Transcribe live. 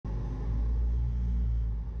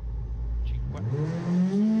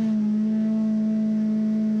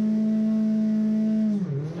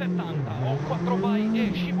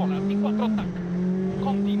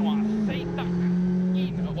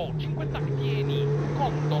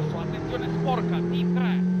attenzione sporca,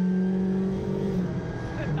 D3,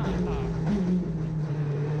 70,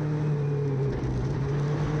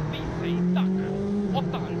 D6, tac,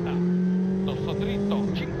 80, dosso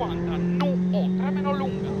dritto, 50, nu, o, 3 meno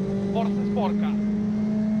lunga, forza sporca,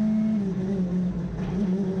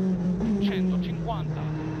 150,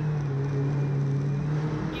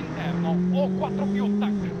 interno, o 4 più,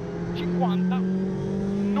 tac, 50,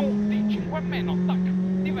 nu, D5 meno, tac,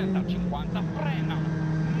 diventa 50, frena,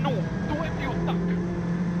 nu, 2 più, tac,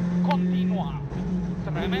 continua,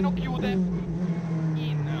 3 meno chiude,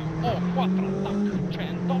 in, o 4, tac,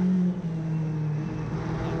 100,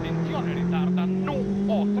 attenzione ritarda, nu,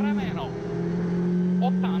 o 3 meno,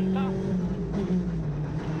 80,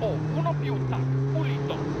 o 1 più, tac,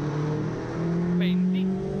 pulito, 20,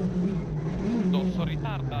 dosso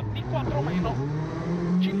ritarda, D4 meno,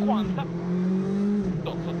 50,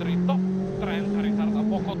 dosso dritto, 30, ritarda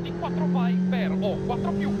poco, D4 vai, per, o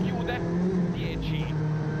 4 più, chiude, 10,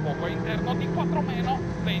 poco interno, D4 meno,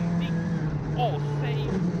 20, o 6,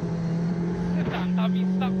 70 a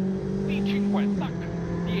vista, D5, tac,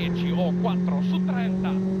 10, o 4 su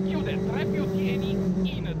 30, chiude 3 più, tieni,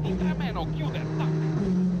 in, D3 meno, chiude, tac,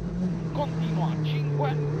 continua, 5,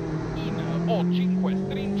 in, o 5,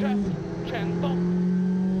 stringe, 100,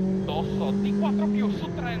 dosso, D4 più su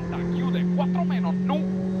 30, chiude 4 meno,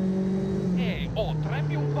 nu, e o 3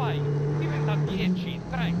 più vai, diventa 10,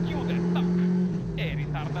 3, chiude, tac, e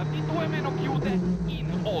ritarda, D2 meno, chiude, in,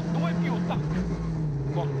 o 2 più, tac,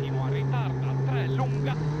 continua, ritarda, 3,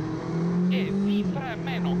 lunga, e D3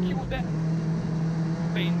 meno, chiude,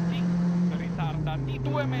 20, ritarda,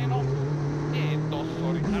 D2 meno, e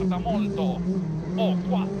dosso, ritarda molto, o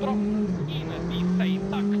 4, in, D6,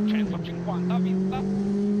 tac, 150 a vista,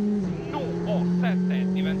 nu, o 7,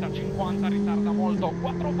 diventa 50, ritarda molto,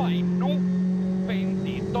 4 vai, nu,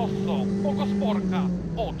 20, dosso, poco sporca,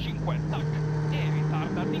 o 5, tac, e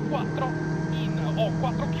ritarda, D4, in, o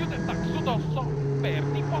 4, chiude, tac, su dosso, per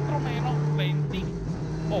D4 meno, 20,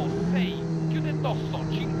 o 6, chiude dosso,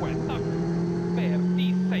 5, tac, per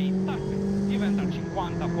D6, tac, diventa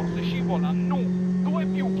 50, forse scivola, nu, 2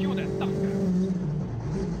 più, chiude, tac,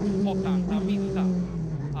 80 vista,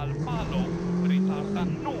 al palo, ritarda,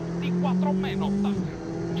 nu, D4 meno, tac,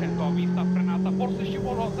 100 a vista, frenata, forse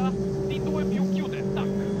scivolosa, D2 più, chiude, tac,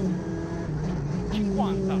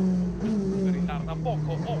 50, ritarda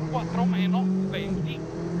poco, o 4 meno, 20,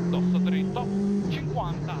 dosso dritto,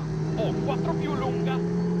 50, o 4 più lunga,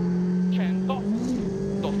 100,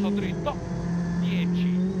 dosso dritto,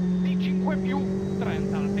 10, D5 più,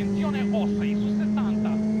 30, attenzione, o 6 su 70,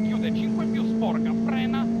 chiude 5 più, sporca,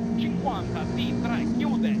 frena, 50, D3,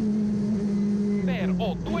 chiude, per,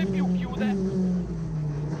 o 2 più, chiude,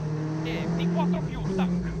 e D4 più, tac,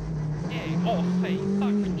 e o 6,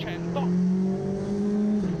 tac, 100,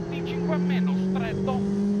 D5 meno, stretto,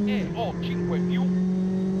 e o 5 più,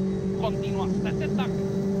 continua, 7, tac,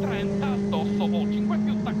 30, dosso, o 5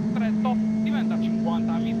 più, tac, stretto, diventa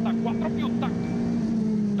 50 a vista, 4 più, tac,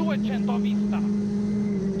 200 a vista,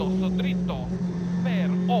 dosso dritto, per,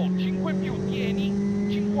 o 5 più, tieni,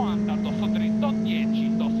 50, dosso dritto,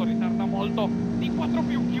 10, dosso ritarda molto, D4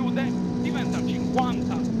 più, chiude, diventa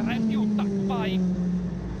 50, 3 più, tac, vai,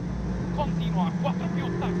 continua, 4 più,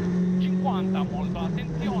 tac, 50, molto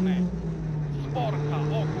attenzione, sporca,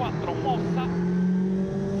 o 4, mossa,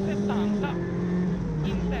 70,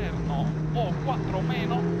 interno, o 4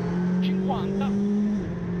 meno, 50,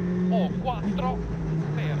 o 4,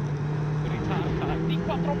 per, ritarda,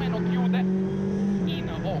 D4 meno, chiude, in,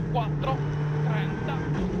 o 4, 30,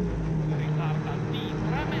 ritarda,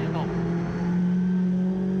 D3 meno,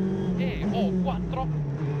 e o 4,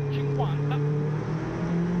 50,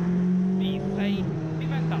 D6,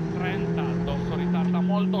 diventa 30, dosso ritarda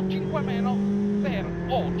molto, 5 meno, per,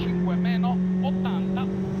 o 5 meno, 80,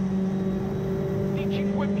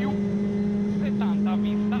 D5 più, 70 a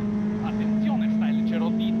vista, attenzione, stai leggero,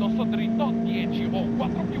 D, dosso dritto, 10, o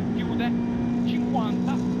 4 più, chiude,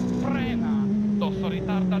 50, frena, dosso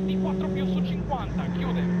ritarda, D4 più su 50,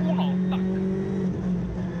 chiude, 1, tac,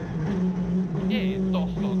 e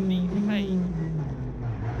dosso D6,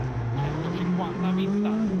 150 a vista,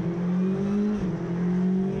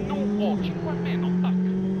 nu, o 5 meno, tac,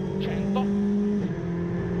 100,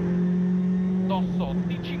 dosso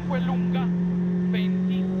D5 lunga,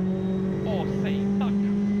 20, o 6, tac,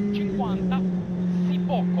 50, si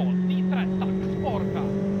poco, D3, tac, sporca,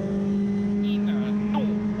 in, nu,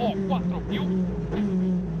 o 4 più,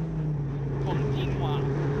 continua,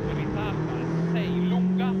 ritarda, 6,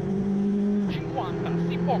 lunga, 50,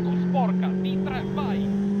 si poco, sporca, D3, vai,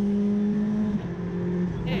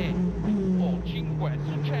 e, o 5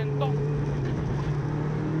 su 100,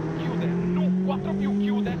 chiude 4 più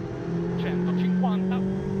chiude, 150,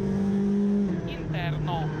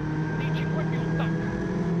 interno, D5 più tac,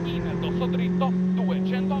 in dosso dritto,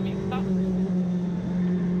 200 a vista,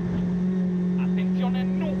 attenzione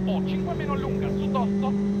nu 5 meno lunga su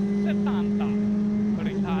dosso, 70,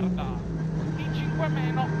 ritarda, D5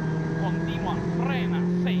 meno, continua, frena,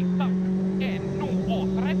 6 tac, e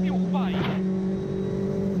nu 3 più vai,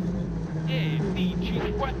 e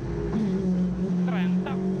D5,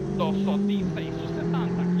 30, dosso D6 su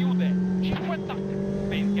 70, chiude, 5 tac,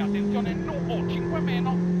 20, attenzione nu 5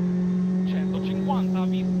 meno, 150 a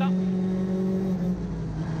vista,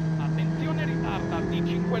 attenzione ritarda,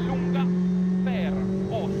 D5 lunga, per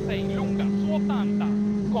O6 lunga su 80,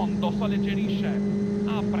 con dosso alleggerisce,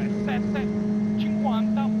 apre 7,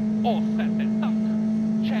 50, O7 tac,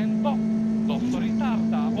 100, dosso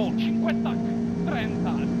ritarda, O5 tac,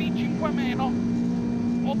 30, D5 meno,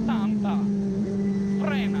 80,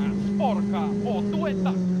 frena, sporca, O2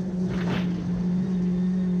 tac,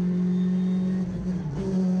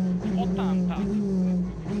 80,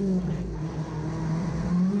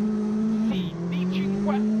 sì,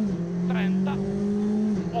 D5, 30,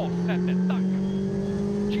 O7 tac,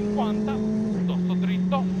 50, dosso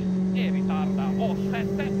dritto, e ritarda,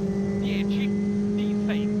 O7, 10,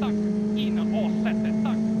 D6 tac, in O7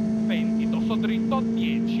 tac, 20, dosso dritto,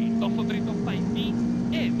 10, dosso dritto stai D,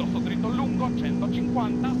 e dosso dritto lungo,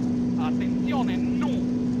 150, attenzione nu,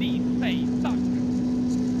 D6 tac,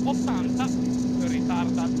 80,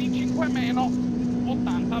 ritarda, D5 meno,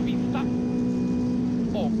 80 a vista,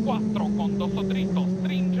 O4 con dosso dritto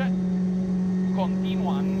stringe,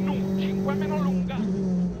 continua nu 5 meno lunga,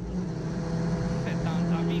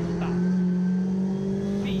 70 a vista,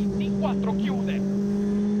 sì, D4 chiude,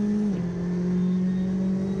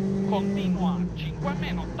 continua 5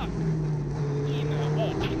 meno tac, in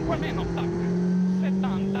O5 meno tac,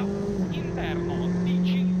 70, interno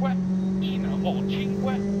D5, in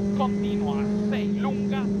O5, continua 6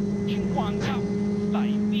 lunga, 50,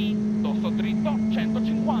 stai D, dosso dritto,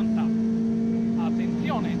 150,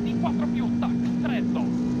 attenzione D4 più tac, stretto,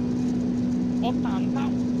 80,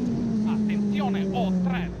 attenzione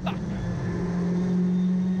O3 tac,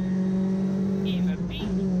 in D,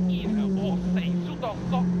 in O6 su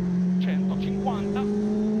dosso, 150,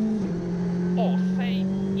 O6,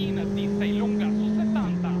 in D6 lunga su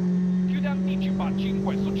 70, chiude anticipa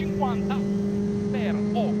 5 su 50, per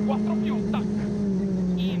O4 più tac,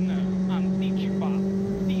 in anticipa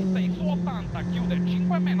D6 su 80, chiude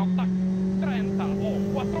 5 meno tac, 30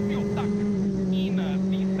 O4 più tac, in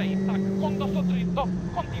D6 tac con dosso dritto,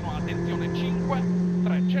 continua, attenzione 5,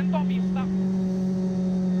 300 a vista,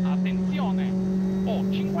 attenzione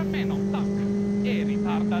O5 meno tac, e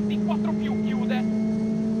ritarda D4 più chiude,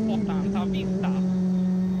 80 a vista,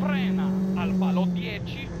 frena al valo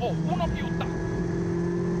 10 O1 più tac,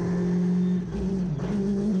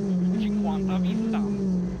 50 a vista,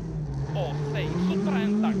 O6 su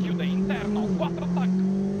 30, chiude interno, 4 tac,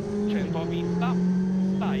 100 a vista,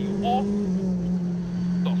 stai O,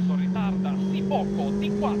 dosso ritarda, sì poco,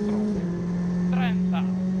 D4, 30,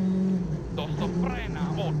 dosso frena,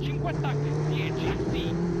 O5 tac, 10,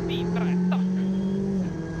 sì, D3 tac,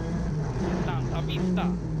 70 a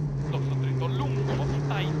vista, dosso dritto lungo,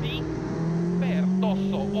 stai D, per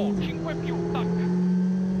dosso O5 più tac,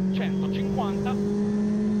 150,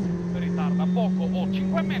 ritarda poco,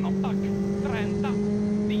 O5 meno tac, 30,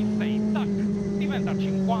 D6 tac, diventa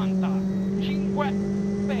 50, 5,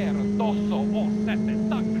 per dosso O7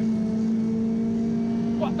 tac,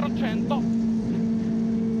 400,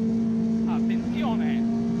 attenzione,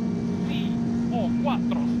 sì,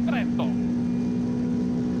 O4 stretto,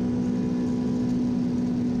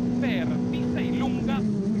 per D6 lunga,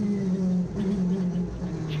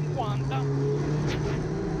 50,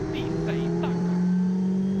 D6 tac,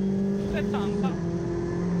 70,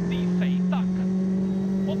 D6 tac,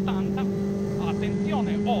 80,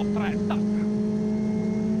 attenzione O3 tac,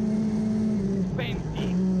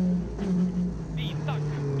 20, D tac,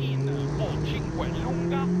 in O5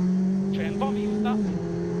 lunga, 100 a vista,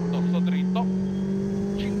 dosso dritto,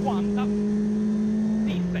 50,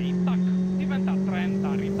 D6 tac, diventa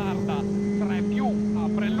 30, ritarda, 3 più,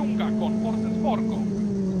 apre lunga con forse sporco,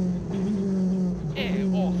 e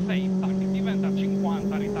O6 tac, diventa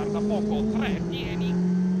 50, ritarda poco, 3 tieni,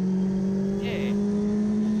 e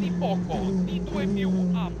sì poco, D2 più,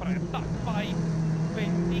 apre, tac, vai,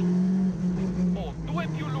 20, O2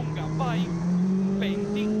 più lunga, vai,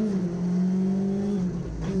 20,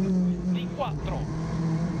 D4,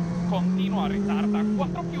 continua, ritarda,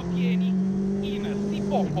 4 più tieni, in sì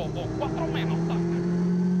poco, O4 meno, tac,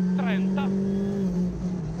 30,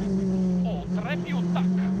 O3 più tac,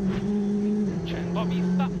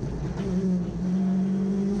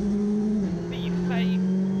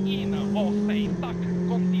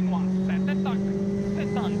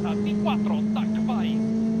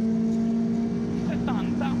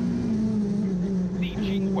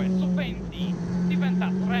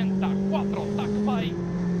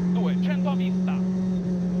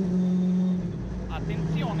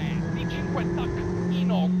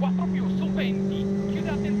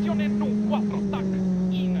 4 tac,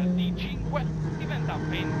 in D5 diventa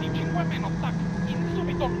 25 meno tac, in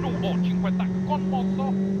subito nu o 5 tac con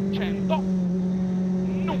mosso, 100,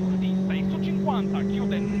 nu D6 su 50,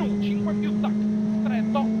 chiude nu 5 più tac,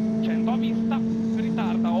 stretto, 100 a vista,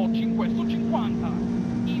 ritarda o 5 su 50,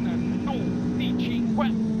 in nu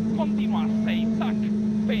D5, continua 6 tac,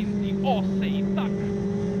 20 o 6 tac,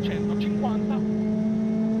 150,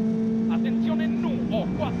 attenzione nu o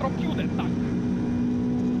 4 chiude tac,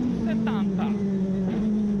 70,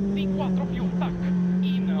 D4 più tac,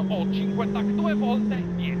 in o 5 tac 2 volte,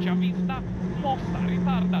 10 a vista, mossa,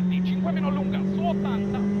 ritarda, D5 meno lunga su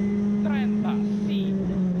 80, 30, sì,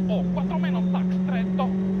 o 4 meno tac stretto,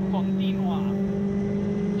 continua,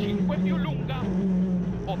 5 più lunga,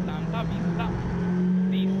 80 a vista,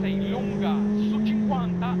 D6 lunga su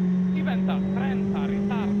 50, diventa 30,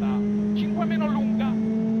 ritarda, 5 meno lunga,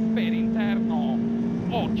 per interno,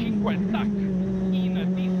 o 5 tac, in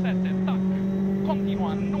D7 tac,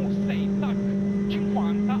 continua nu 6 tac,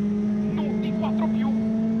 50, nu D4 più,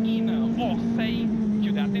 in O6,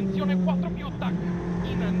 chiude attenzione 4 più tac,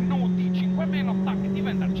 in nu D5 meno tac,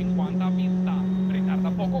 diventa 50 a vista, ritarda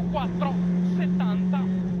poco 4, 70,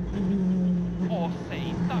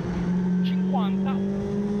 O6 tac, 50,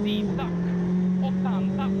 D tac,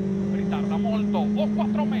 80, ritarda molto,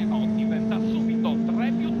 O4 meno, diventa subito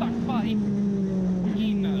 3 più tac, vai,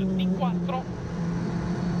 in D4,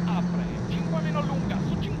 apre 5 meno lunga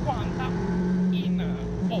su 50, in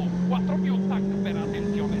O4 più tac per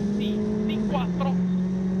attenzione sì, D4,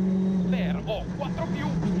 per O4 più,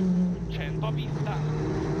 100 a vista,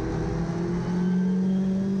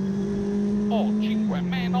 O5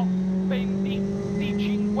 meno, 20,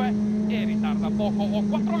 D5 e ritarda poco,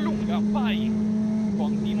 O4 lunga, vai,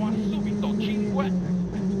 continua subito, 5,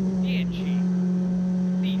 10,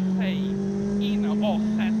 D6, in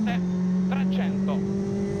O7, 300,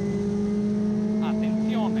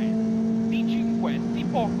 attenzione, D5 sì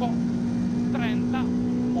poco, 30,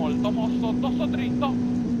 molto mosso, dosso dritto,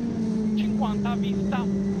 50 a vista,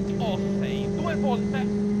 O6 2 volte,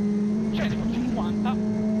 150,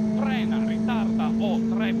 frena, ritarda,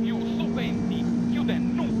 O3 più su 20, chiude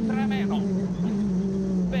nu 3 meno,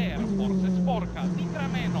 per forse sporca, D3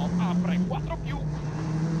 meno, apre 4 più,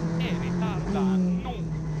 e ritarda nu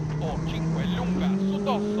O5 lunga su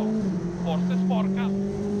dosso, forse sporca,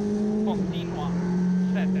 continua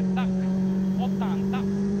 7 tac, 80,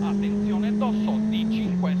 attenzione dosso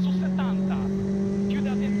D5 su 70, chiude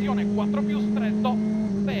attenzione 4 più stretto,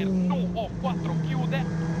 per nu O4 chiude,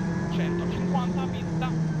 150 a vista,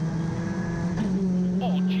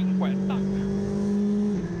 O5 tac,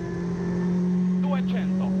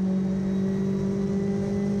 200,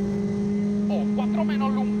 O4 meno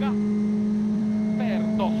lunga, per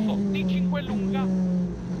dosso D5 lunga,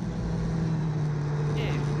 e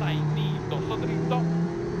stai di dosso dritto,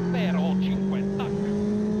 per O5 tac,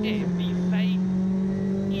 e D6,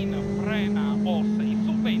 in frena O6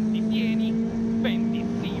 su 20 pieni, 20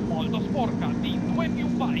 sì, molto sporca, D2 più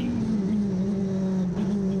vai,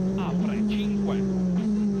 apre 5,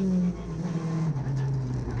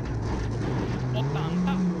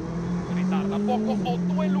 80, ritarda poco,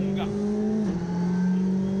 O2 lunga,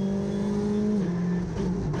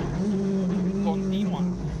 continua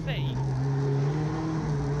 6,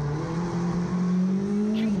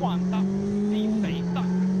 50, D6 tac,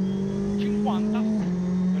 50,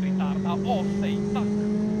 ritarda O6 tac,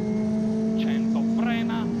 100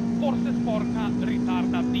 frena, forse sporca,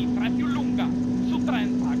 ritarda D3 più lunga, su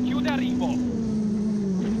 30